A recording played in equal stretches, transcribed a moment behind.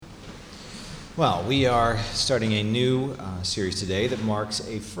Well, we are starting a new series today that marks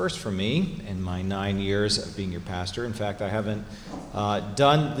a first for me in my 9 years of being your pastor. In fact, I haven't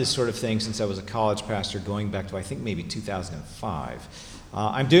done this sort of thing since I was a college pastor, going back to, I think, maybe 2005.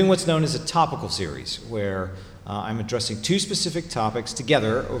 I'm doing what's known as a topical series, where I'm addressing two specific topics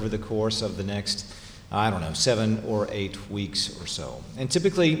together over the course of the next, 7 or 8 weeks or so. And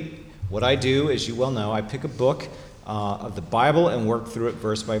typically, what I do, as you well know, I pick a book of the Bible and work through it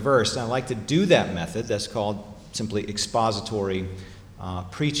verse by verse. And I like to do that method. That's called simply expository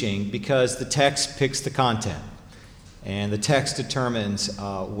preaching, because the text picks the content. And the text determines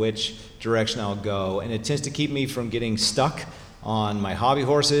which direction I'll go. And it tends to keep me from getting stuck on my hobby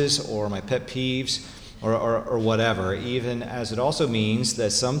horses or my pet peeves or whatever, even as it also means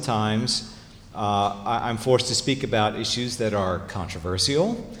that sometimes I'm forced to speak about issues that are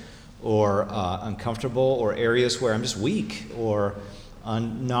controversial or uncomfortable, or areas where I'm just weak or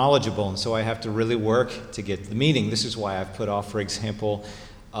unknowledgeable, and so I have to really work to get the meaning. This is why I've put off, for example,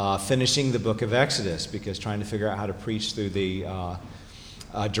 finishing the book of Exodus, because trying to figure out how to preach through the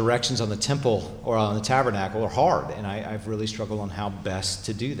directions on the temple or on the tabernacle are hard, and I've really struggled on how best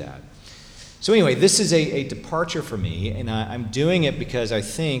to do that. So anyway, this is a departure for me, and I'm doing it because I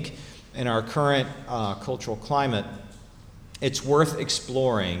think in our current cultural climate, it's worth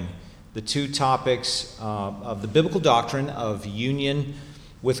exploring the two topics of the biblical doctrine of union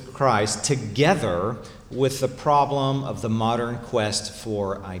with Christ together with the problem of the modern quest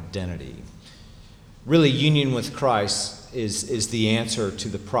for identity. Really, union with Christ is the answer to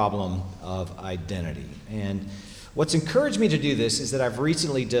the problem of identity. And what's encouraged me to do this is that I've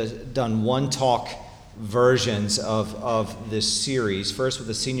recently done one-talk versions of this series, first with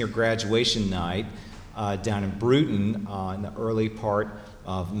a senior graduation night down in Bruton in the early part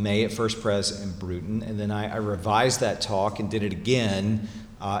of May at First Pres in Bruton, and then I revised that talk and did it again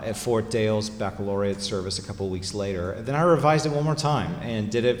at Fort Dale's baccalaureate service a couple of weeks later. And then I revised it one more time and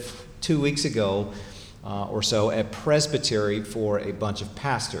did it 2 weeks ago or so at Presbytery for a bunch of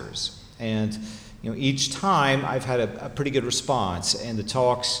pastors. And each time I've had a pretty good response, and the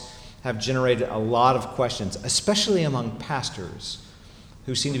talks have generated a lot of questions, especially among pastors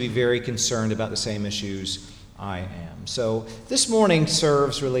who seem to be very concerned about the same issues I am. So this morning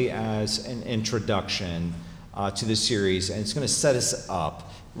serves really as an introduction to this series, and it's going to set us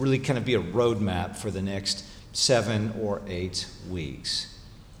up, really kind of be a roadmap for the next 7 or 8 weeks.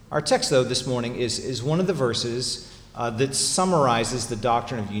 Our text, though, this morning is one of the verses that summarizes the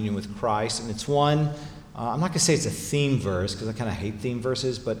doctrine of union with Christ, and it's one, I'm not going to say it's a theme verse, because I kind of hate theme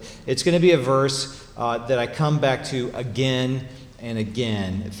verses, but it's going to be a verse that I come back to again and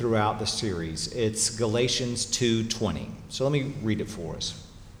again throughout the series. It's Galatians 2:20. So let me read it for us.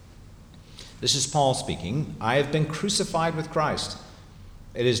 This is Paul speaking. I have been crucified with Christ.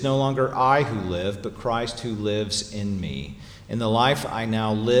 It is no longer I who live, but Christ who lives in me. In the life I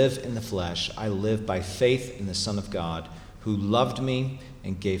now live in the flesh, I live by faith in the Son of God, who loved me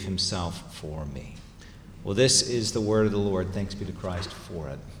and gave himself for me. Well, this is the word of the Lord. Thanks be to Christ for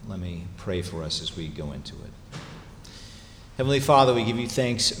it. Let me pray for us as we go into it. Heavenly Father, we give you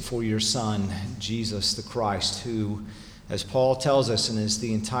thanks for your Son, Jesus the Christ, who, as Paul tells us, and as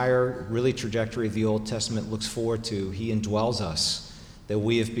the entire really trajectory of the Old Testament looks forward to, he indwells us, that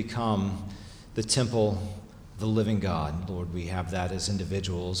we have become the temple of the living God. Lord, we have that as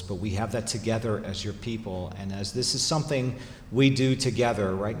individuals, but we have that together as your people. And as this is something we do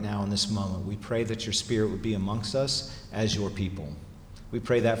together right now in this moment, we pray that your Spirit would be amongst us as your people. We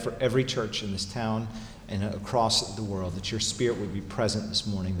pray that for every church in this town and across the world, that your Spirit would be present this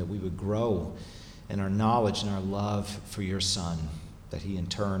morning, that we would grow in our knowledge and our love for your Son, that he in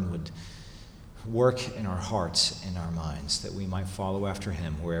turn would work in our hearts and our minds, that we might follow after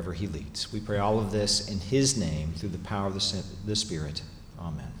him wherever he leads. We pray all of this in his name through the power of the Spirit.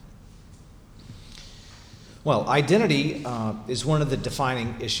 Amen. Well, identity is one of the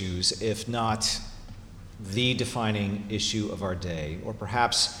defining issues, if not the defining issue of our day, or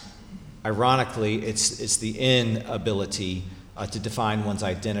perhaps ironically, it's the inability to define one's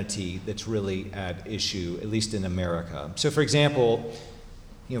identity that's really at issue, at least in America. So, for example,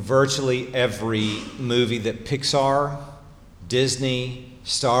 virtually every movie that Pixar, Disney,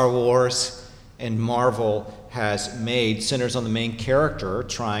 Star Wars, and Marvel has made centers on the main character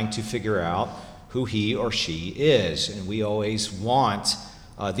trying to figure out who he or she is. And we always want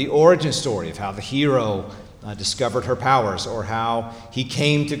the origin story of how the hero discovered her powers, or how he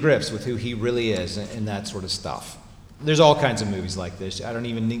came to grips with who he really is, and that sort of stuff. There's all kinds of movies like this. I don't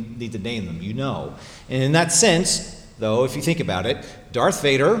even need to name them, And in that sense, though, if you think about it, Darth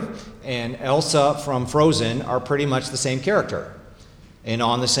Vader and Elsa from Frozen are pretty much the same character and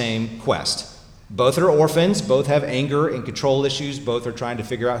on the same quest. Both are orphans, both have anger and control issues, both are trying to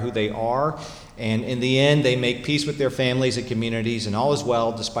figure out who they are, and in the end, they make peace with their families and communities, and all is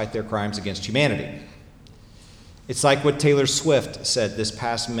well despite their crimes against humanity. It's like what Taylor Swift said this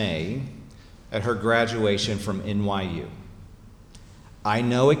past May at her graduation from NYU. I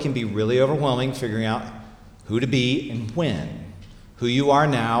know it can be really overwhelming figuring out who to be and when, who you are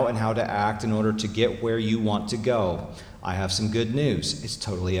now and how to act in order to get where you want to go. I have some good news. It's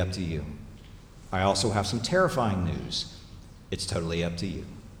totally up to you. I also have some terrifying news. It's totally up to you.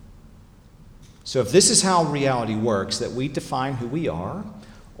 So if this is how reality works, that we define who we are,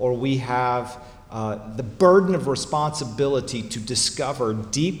 or we have the burden of responsibility to discover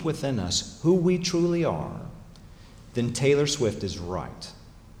deep within us who we truly are, then Taylor Swift is right.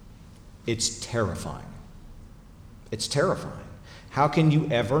 It's terrifying. It's terrifying. How can you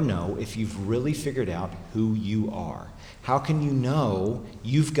ever know if you've really figured out who you are? How can you know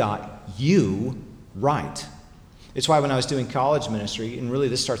you've got you right? It's why when I was doing college ministry, and really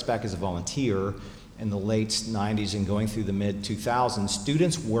this starts back as a volunteer in the late 90s and going through the mid-2000s,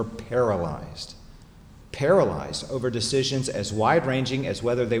 students were paralyzed over decisions as wide-ranging as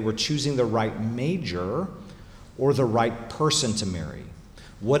whether they were choosing the right major or the right person to marry.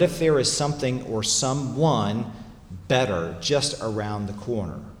 What if there is something or someone better just around the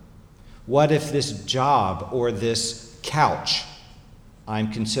corner? What if this job or this couch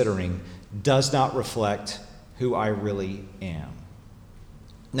I'm considering does not reflect who I really am?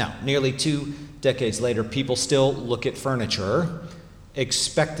 Now, nearly 2 decades later, people still look at furniture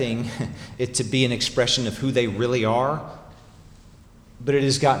expecting it to be an expression of who they really are, but it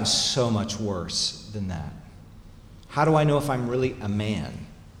has gotten so much worse than that. How do I know if I'm really a man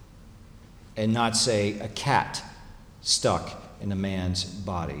and not, say, a cat stuck in a man's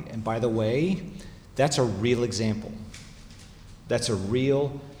body? And by the way, that's a real example. That's a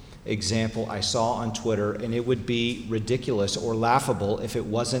real example I saw on Twitter, and it would be ridiculous or laughable if it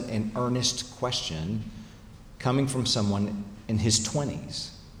wasn't an earnest question coming from someone in his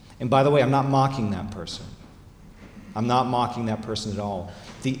 20s. And by the way, I'm not mocking that person. I'm not mocking that person at all.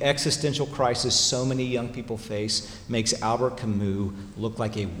 The existential crisis so many young people face makes Albert Camus look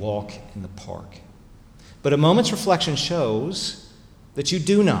like a walk in the park. But a moment's reflection shows that you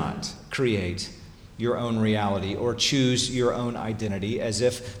do not create your own reality or choose your own identity as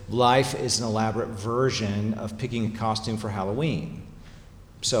if life is an elaborate version of picking a costume for Halloween.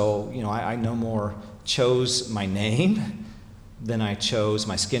 So, I no more chose my name than I chose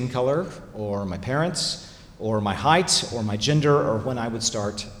my skin color or my parents or my height or my gender or when I would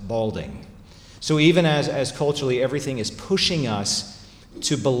start balding. So even as culturally everything is pushing us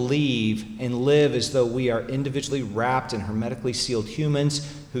to believe and live as though we are individually wrapped and hermetically sealed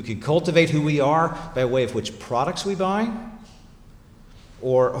humans who can cultivate who we are by way of which products we buy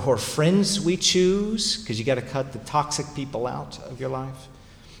or friends we choose, because you got to cut the toxic people out of your life,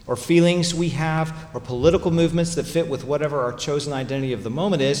 or feelings we have, or political movements that fit with whatever our chosen identity of the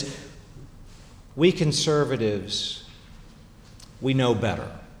moment is, we conservatives, we know better,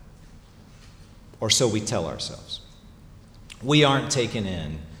 or so we tell ourselves. We aren't taken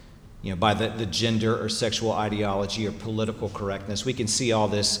in, by the gender or sexual ideology or political correctness. We can see all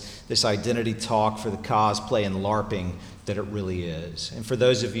this identity talk for the cosplay and LARPing that it really is. And for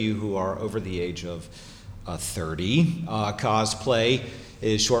those of you who are over the age of 30, cosplay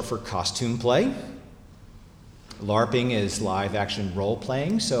is short for costume play. LARPing is live action role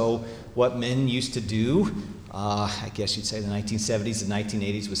playing. So what men used to do, I guess you'd say the 1970s and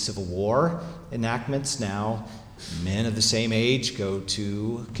 1980s with Civil War enactments, now men of the same age go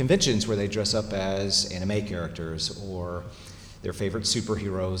to conventions where they dress up as anime characters or their favorite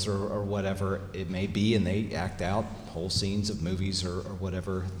superheroes or whatever it may be, and they act out whole scenes of movies or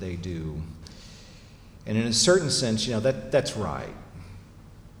whatever they do. And in a certain sense, that's right.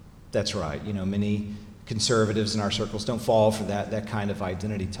 That's right. Many conservatives in our circles don't fall for that kind of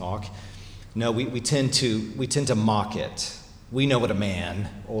identity talk. No, we tend to mock it. We know what a man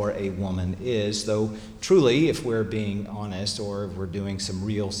or a woman is, though truly, if we're being honest or if we're doing some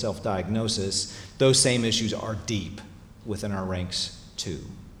real self-diagnosis, those same issues are deep within our ranks too.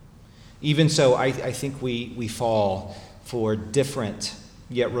 Even so, I think we fall for different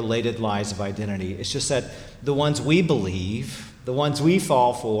yet related lies of identity. It's just that the ones we believe, the ones we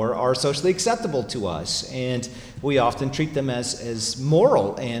fall for, are socially acceptable to us, and we often treat them as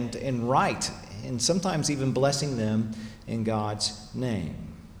moral and right, and sometimes even blessing them in God's name.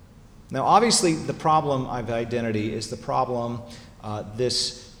 Now, obviously, the problem of identity is the problem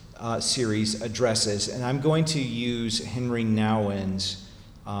this series addresses, and I'm going to use Henry Nouwen's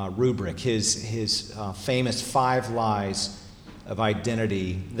rubric, his famous 5 lies of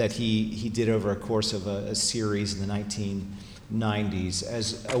identity that he did over a course of a series in the 1990s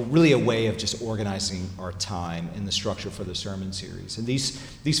as really a way of just organizing our time in the structure for the sermon series. And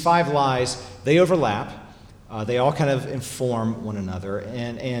these 5 lies, they overlap. They all kind of inform one another,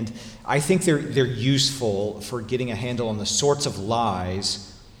 and I think they're useful for getting a handle on the sorts of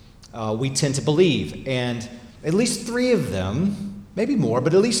lies we tend to believe. And at least 3 of them, maybe more,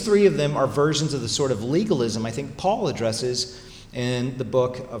 but at least 3 of them are versions of the sort of legalism I think Paul addresses in the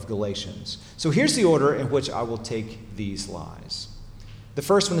book of Galatians. So here's the order in which I will take these lies. The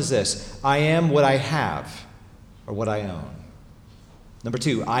first one is this: I am what I have, or what I own. Number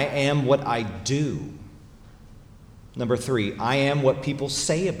 2, I am what I do. Number 3, I am what people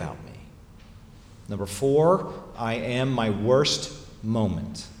say about me. Number 4, I am my worst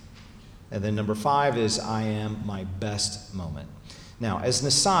moment. And then number 5 is I am my best moment. Now, as an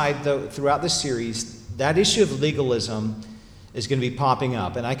aside, though, throughout this series, that issue of legalism is going to be popping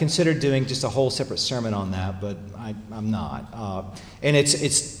up. And I considered doing just a whole separate sermon on that, but I'm not. And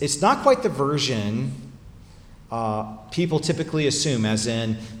it's not quite the version people typically assume, as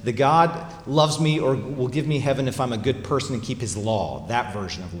in the God loves me or will give me heaven if I'm a good person and keep his law, that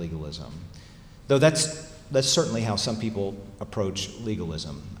version of legalism. Though that's certainly how some people approach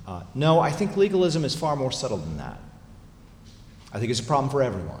legalism. No, I think legalism is far more subtle than that. I think it's a problem for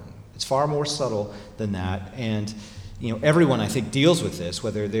everyone. It's far more subtle than that, and everyone, I think, deals with this,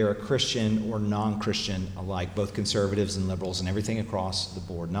 whether they're a Christian or non-Christian alike, both conservatives and liberals and everything across the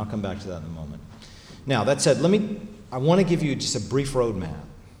board. And I'll come back to that in a moment. Now, that said, I want to give you just a brief roadmap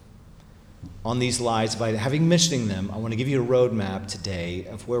on these lies. By having mentioning them, I want to give you a roadmap today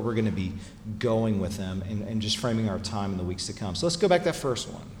of where we're going to be going with them and just framing our time in the weeks to come. So let's go back to that first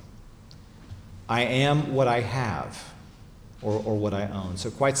one. I am what I have, or what I own.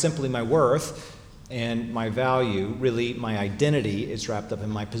 So quite simply, my worth and my value, really my identity, is wrapped up in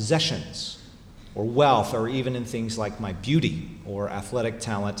my possessions or wealth, or even in things like my beauty or athletic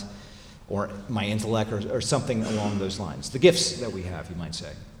talent or my intellect, or something along those lines. The gifts that we have, you might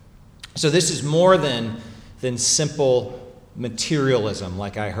say. So this is more than simple materialism,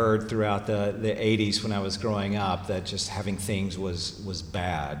 like I heard throughout the 80s when I was growing up, that just having things was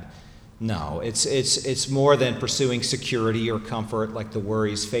bad. No, it's more than pursuing security or comfort like the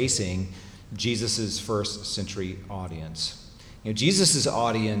worries facing Jesus' first century audience. Jesus'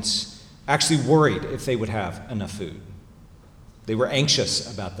 audience actually worried if they would have enough food. They were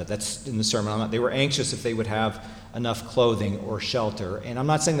anxious about that. That's in the sermon. They were anxious if they would have enough clothing or shelter. And I'm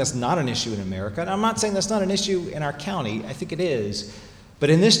not saying that's not an issue in America. And I'm not saying that's not an issue in our county. I think it is. But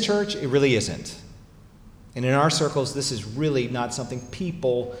in this church, it really isn't. And in our circles, this is really not something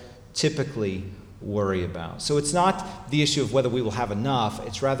people typically worry about. So it's not the issue of whether we will have enough.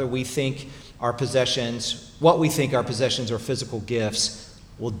 It's rather what we think our possessions or physical gifts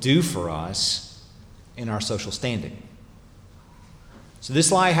will do for us in our social standing. So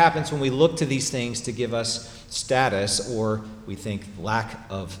this lie happens when we look to these things to give us status, or we think lack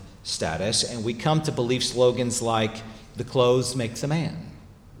of status, and we come to believe slogans like, the clothes make the man.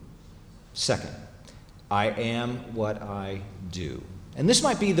 Second, I am what I do. And this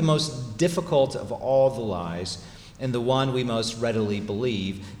might be the most difficult of all the lies, and the one we most readily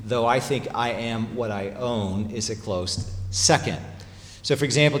believe, though I think I am what I own is a close second. So, for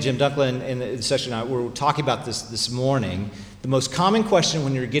example, Jim Dunklin in the session we were talking about this morning. The most common question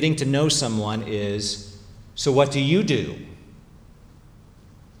when you're getting to know someone is, so what do you do?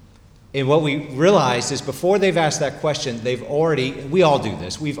 And what we realize is before they've asked that question, we all do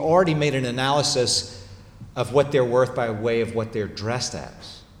this, we've already made an analysis of what they're worth by way of what they're dressed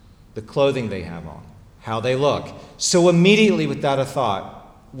as, the clothing they have on, how they look. So immediately, without a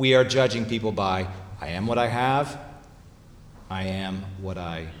thought, we are judging people by, I am what I have, I am what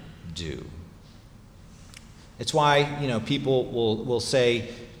I do. It's why, people will say,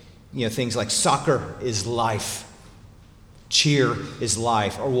 things like soccer is life, cheer is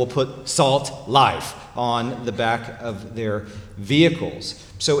life, or we'll put salt life on the back of their vehicles.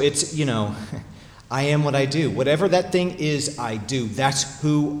 So it's, I am what I do. Whatever that thing is, I do. That's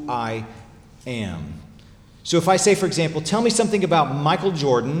who I am. So if I say, for example, tell me something about Michael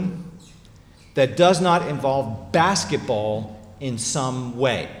Jordan that does not involve basketball in some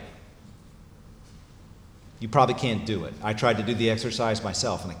way, you probably can't do it. I tried to do the exercise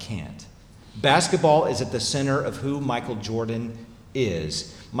myself, and I can't. Basketball is at the center of who Michael Jordan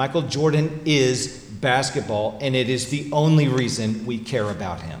is. Michael Jordan is basketball, and it is the only reason we care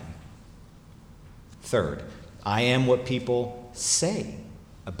about him. Third, I am what people say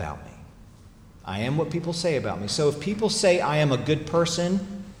about me. I am what people say about me. So if people say I am a good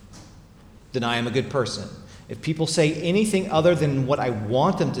person, then I am a good person. if people say anything other than what I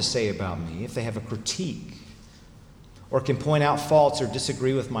want them to say about me, if they have a critique, or can point out faults or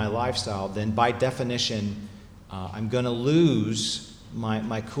disagree with my lifestyle, then by definition, I'm going to lose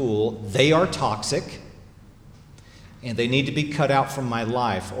my cool. They are toxic, and they need to be cut out from my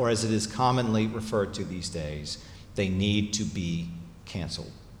life, or as it is commonly referred to these days, they need to be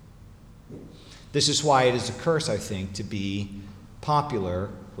canceled. This is why it is a curse, I think, to be popular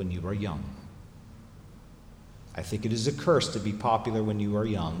when you are young. I think it is a curse to be popular when you are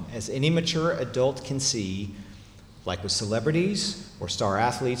young. As any mature adult can see, like with celebrities or star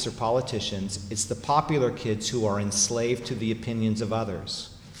athletes or politicians, it's the popular kids who are enslaved to the opinions of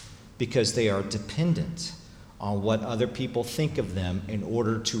others because they are dependent on what other people think of them in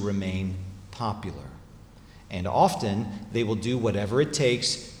order to remain popular. And often they will do whatever it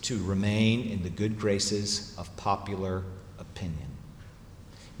takes to remain in the good graces of popular opinion.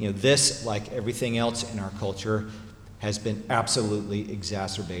 This, like everything else in our culture, has been absolutely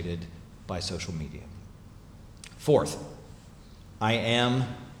exacerbated by social media. Fourth, I am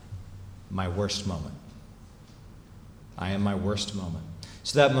my worst moment. I am my worst moment.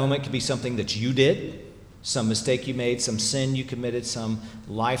 So that moment could be something that you did, some mistake you made, some sin you committed, some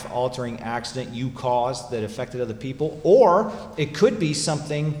life-altering accident you caused that affected other people, or it could be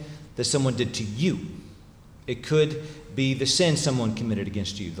something that someone did to you. It could be the sin someone committed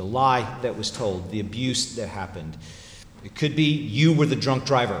against you, the lie that was told, the abuse that happened. It could be you were the drunk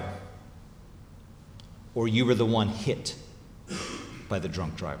driver, or you were the one hit by the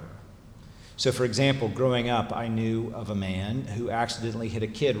drunk driver. So, for example, growing up, I knew of a man who accidentally hit a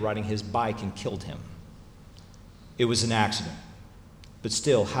kid riding his bike and killed him. It was an accident. But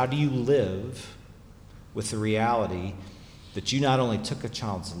still, how do you live with the reality that you not only took a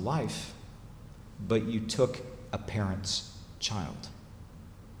child's life, but you took a parent's child?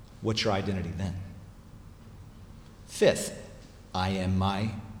 What's your identity then? Fifth, I am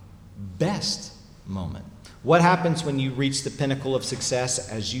my best moment. What happens when you reach the pinnacle of success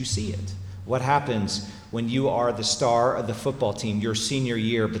as you see it? What happens when you are the star of the football team your senior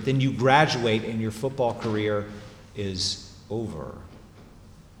year, but then you graduate and your football career is over?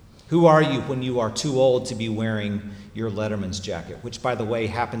 Who are you when you are too old to be wearing your Letterman's jacket, which, by the way,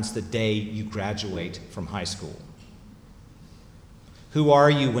 happens the day you graduate from high school? Who are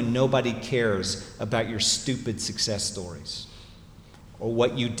you when nobody cares about your stupid success stories or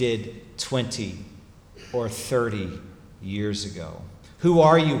what you did 20 or 30 years ago? Who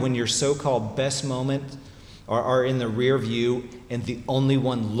are you when your so-called best moment are in the rear view and the only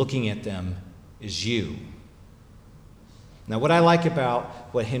one looking at them is you? Now, what I like about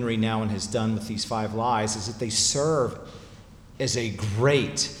what Henry Nouwen has done with these 5 lies is that they serve as a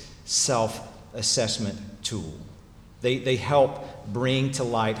great self-assessment tool. They help bring to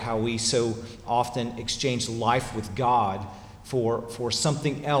light how we so often exchange life with God for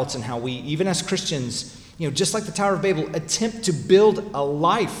something else, and how we, even as Christians, just like the Tower of Babel, attempt to build a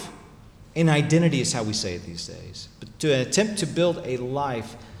life. An identity is how we say it these days. But to attempt to build a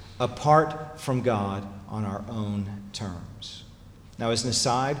life apart from God on our own terms. Now, as an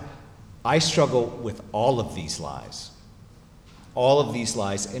aside, I struggle with all of these lies. All of these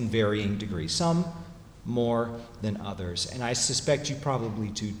lies in varying degrees. Some more than others. And I suspect you probably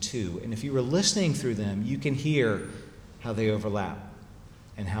do too. And if you were listening through them, you can hear how they overlap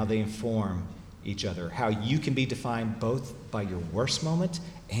and how they inform each other. How you can be defined both by your worst moment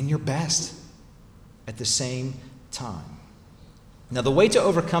and your best at the same time. Now, the way to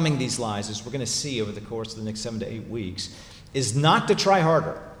overcoming these lies, as we're going to see over the course of the next 7 to 8 weeks, is not to try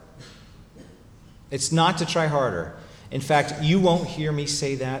harder. It's not to try harder. In fact, you won't hear me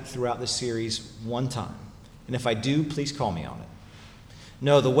say that throughout the series one time. And if I do, please call me on it.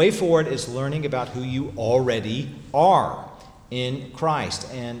 No, the way forward is learning about who you already are in Christ.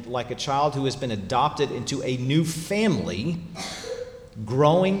 And like a child who has been adopted into a new family,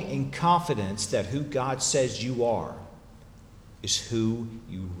 growing in confidence that who God says you are is who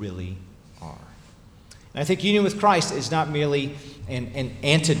you really are. And I think union with Christ is not merely an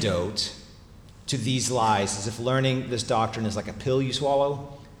antidote to these lies, as if learning this doctrine is like a pill you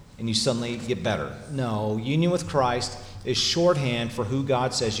swallow and you suddenly get better. No, union with Christ is shorthand for who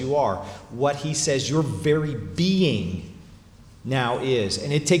God says you are, what he says your very being now is.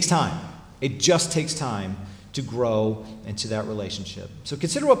 And it takes time. It just takes time to grow into that relationship. So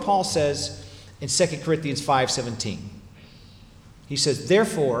consider what Paul says in 2 Corinthians 5:17. He says,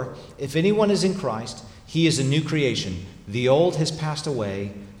 "Therefore, if anyone is in Christ, he is a new creation. The old has passed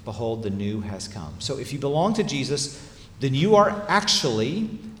away. Behold, the new has come." So if you belong to Jesus, then you are actually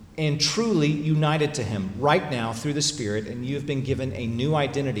and truly united to him right now through the Spirit, and you have been given a new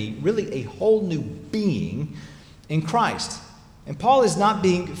identity, really a whole new being in Christ. And Paul is not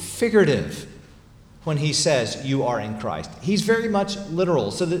being figurative when he says you are in Christ. He's very much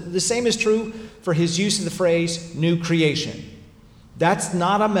literal. So the same is true for his use of the phrase new creation. That's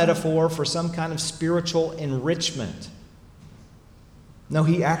not a metaphor for some kind of spiritual enrichment. No,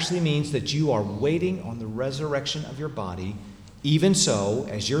 he actually means that you are waiting on the resurrection of your body. Even so,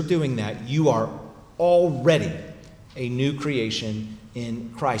 as you're doing that, you are already a new creation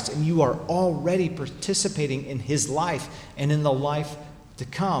in Christ. And you are already participating in his life and in the life to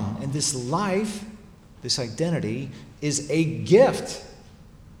come. And this life, this identity, is a gift.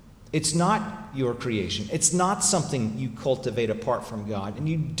 It's not your creation. It's not something you cultivate apart from God. And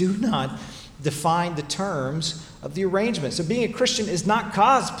you do not define the terms of the arrangement. So being a Christian is not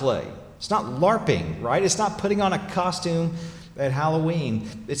cosplay. It's not LARPing, right? It's not putting on a costume at Halloween.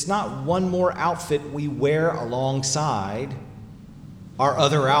 It's not one more outfit we wear alongside our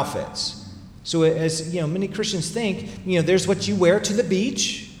other outfits. So as many Christians think, there's what you wear to the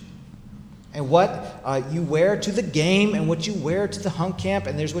beach, and what you wear to the game, and what you wear to the hunk camp,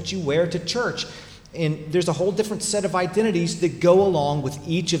 and there's what you wear to church. And there's a whole different set of identities that go along with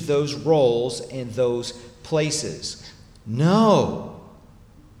each of those roles and those places. No.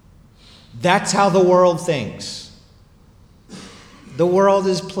 That's how the world thinks. The world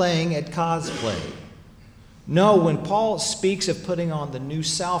is playing at cosplay. No, when Paul speaks of putting on the new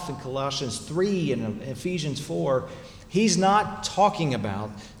self in Colossians 3 and Ephesians 4, he's not talking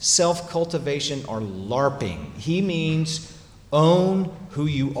about self-cultivation or LARPing. He means own who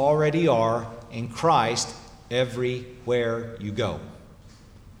you already are in Christ everywhere you go.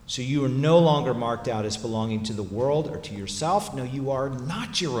 So you are no longer marked out as belonging to the world or to yourself. No, you are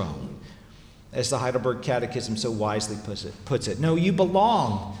not your own, as the Heidelberg Catechism so wisely puts it. No, you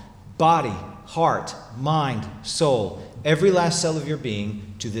belong, body, heart, mind, soul, every last cell of your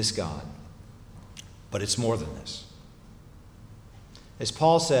being, to this God. But it's more than this. As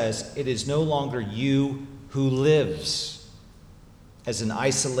Paul says, it is no longer you who lives as an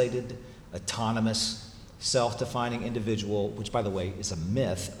isolated, autonomous, self-defining individual, which, by the way, is a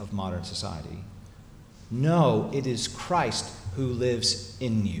myth of modern society. No, it is Christ who lives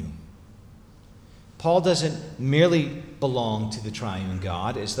in you. Paul doesn't merely belong to the triune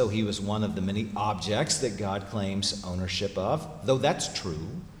God as though he was one of the many objects that God claims ownership of, though that's true.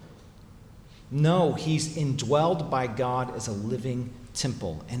 No, he's indwelled by God as a living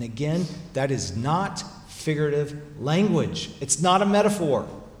temple. And again, that is not figurative language. It's not a metaphor.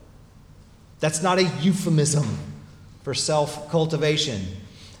 That's not a euphemism for self-cultivation.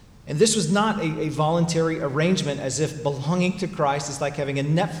 And this was not a voluntary arrangement as if belonging to Christ is like having a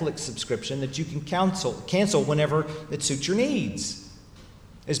Netflix subscription that you can cancel whenever it suits your needs.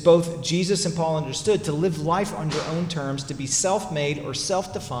 As both Jesus and Paul understood, to live life on your own terms, to be self-made or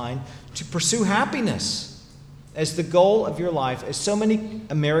self-defined, to pursue happiness as the goal of your life, as so many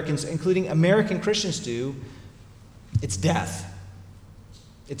Americans, including American Christians, do, it's death.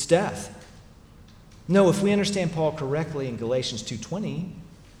 It's death. No, if we understand Paul correctly in Galatians 2:20,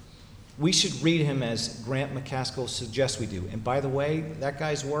 we should read him as Grant McCaskill suggests we do. And by the way, that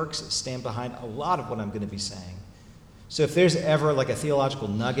guy's works stand behind a lot of what I'm going to be saying. So if there's ever like a theological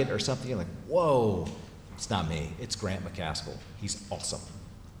nugget or something, you're like, whoa, it's not me. It's Grant McCaskill. He's awesome.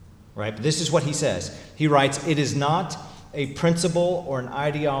 Right? But this is what he says. He writes, "It is not a principle or an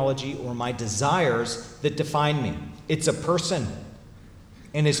ideology or my desires that define me. It's a person.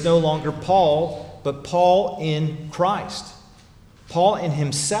 And it's no longer Paul, but Paul in Christ. Paul in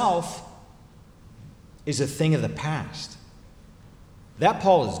himself is a thing of the past. That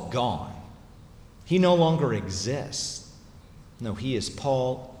Paul is gone. He no longer exists. No, he is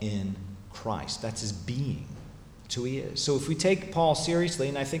Paul in Christ. That's his being. That's who he is. So if we take Paul seriously,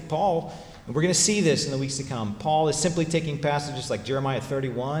 and I think Paul, and we're going to see this in the weeks to come, Paul is simply taking passages like Jeremiah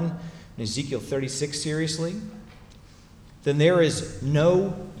 31 and Ezekiel 36 seriously, then there is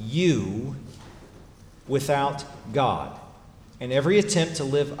no you without God. And every attempt to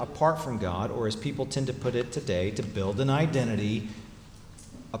live apart from God, or as people tend to put it today, to build an identity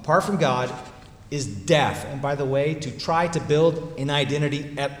apart from God, is death. And by the way, to try to build an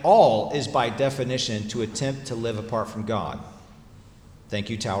identity at all is by definition to attempt to live apart from God. Thank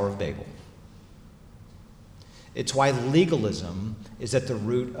you, Tower of Babel. It's why legalism is at the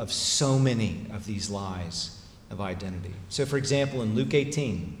root of so many of these lies of identity. So, for example, in Luke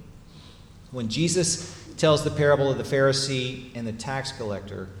 18, when Jesus tells the parable of the Pharisee and the tax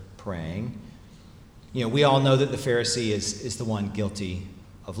collector praying, we all know that the Pharisee is the one guilty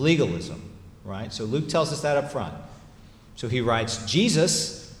of legalism, right? So Luke tells us that up front. So he writes,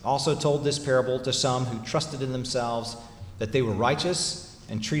 Jesus also told this parable to some who trusted in themselves that they were righteous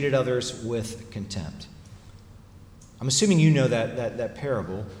and treated others with contempt. I'm assuming you know that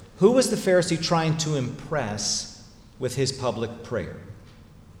parable. Who was the Pharisee trying to impress with his public prayer?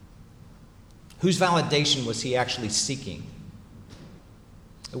 Whose validation was he actually seeking?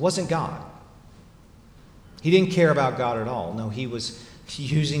 It wasn't God. He didn't care about God at all. No, he was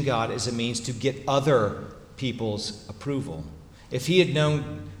using God as a means to get other people's approval. If he had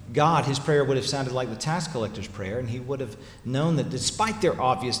known God, his prayer would have sounded like the tax collector's prayer, and he would have known that despite their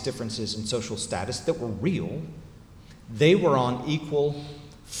obvious differences in social status that were real, they were on equal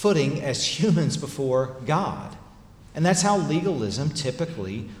footing as humans before God. And that's how legalism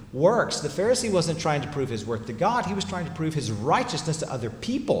typically works. The Pharisee wasn't trying to prove his worth to God. He was trying to prove his righteousness to other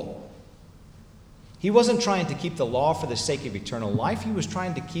people. He wasn't trying to keep the law for the sake of eternal life. He was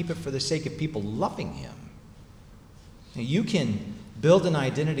trying to keep it for the sake of people loving him. Now, you can build an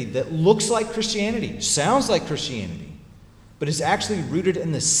identity that looks like Christianity, sounds like Christianity, but is actually rooted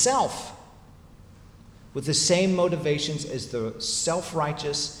in the self, with the same motivations as the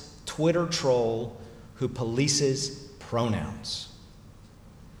self-righteous Twitter troll who polices pronouns.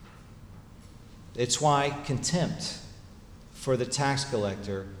 It's why contempt for the tax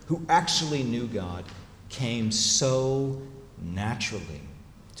collector, who actually knew God, came so naturally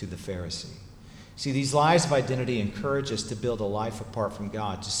to the Pharisee. See, these lies of identity encourage us to build a life apart from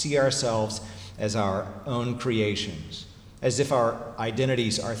God, to see ourselves as our own creations, as if our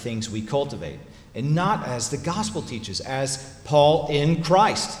identities are things we cultivate, and not as the gospel teaches, as Paul in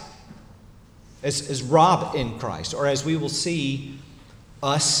Christ, as Rob in Christ, or as we will see,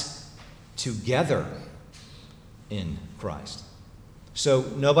 us together in Christ. So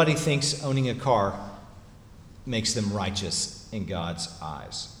nobody thinks owning a car makes them righteous in God's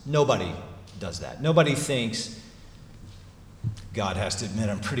eyes. Nobody does that. Nobody thinks, God has to admit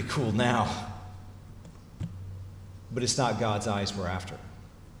I'm pretty cool now. But it's not God's eyes we're after.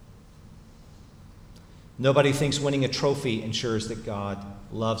 Nobody thinks winning a trophy ensures that God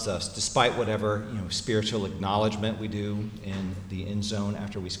loves us, despite whatever spiritual acknowledgement we do in the end zone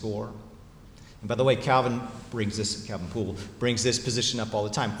after we score. And by the way, Calvin Poole brings this position up all the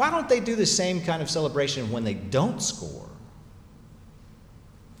time. Why don't they do the same kind of celebration when they don't score?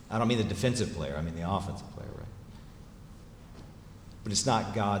 I don't mean the defensive player, I mean the offensive player, right? But it's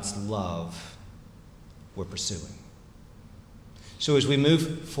not God's love we're pursuing. So as we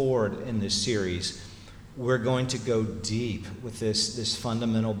move forward in this series, we're going to go deep with this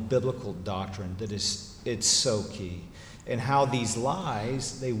fundamental biblical doctrine that it's so key, and how these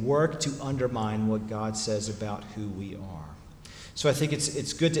lies, they work to undermine what God says about who we are. So I think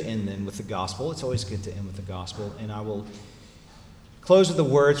it's good to end then with the gospel. It's always good to end with the gospel, and I will close with the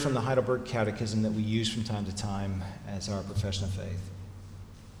words from the Heidelberg Catechism that we use from time to time as our profession of faith.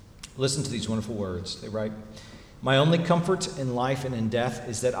 Listen to these wonderful words. They write, "My only comfort in life and in death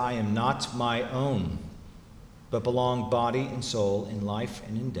is that I am not my own, but belong body and soul in life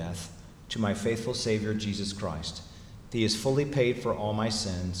and in death to my faithful Savior, Jesus Christ. He has fully paid for all my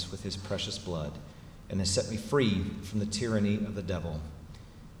sins with his precious blood and has set me free from the tyranny of the devil.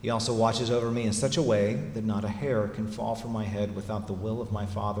 He also watches over me in such a way that not a hair can fall from my head without the will of my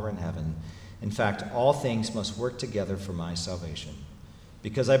Father in heaven. In fact, all things must work together for my salvation.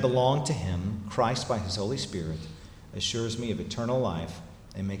 Because I belong to him, Christ, by his Holy Spirit, assures me of eternal life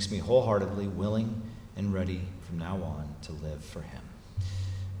and makes me wholeheartedly willing and ready from now on to live for him.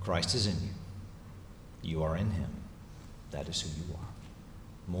 Christ is in you. You are in him. That is who you are."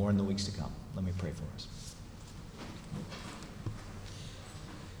 More in the weeks to come. Let me pray for us.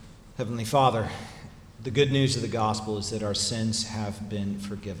 Heavenly Father, the good news of the gospel is that our sins have been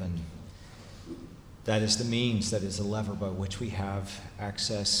forgiven. That is the means, that is the lever by which we have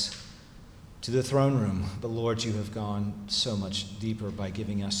access to the throne room. But Lord, you have gone so much deeper by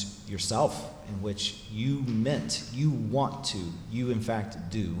giving us yourself, in which you in fact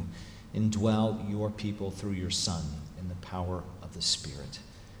do, indwell your people through your Son in the power of the Spirit.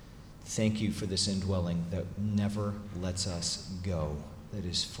 Thank you for this indwelling that never lets us go, that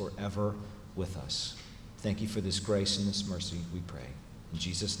is forever with us. Thank you for this grace and this mercy, we pray. In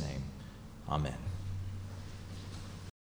Jesus' name, amen.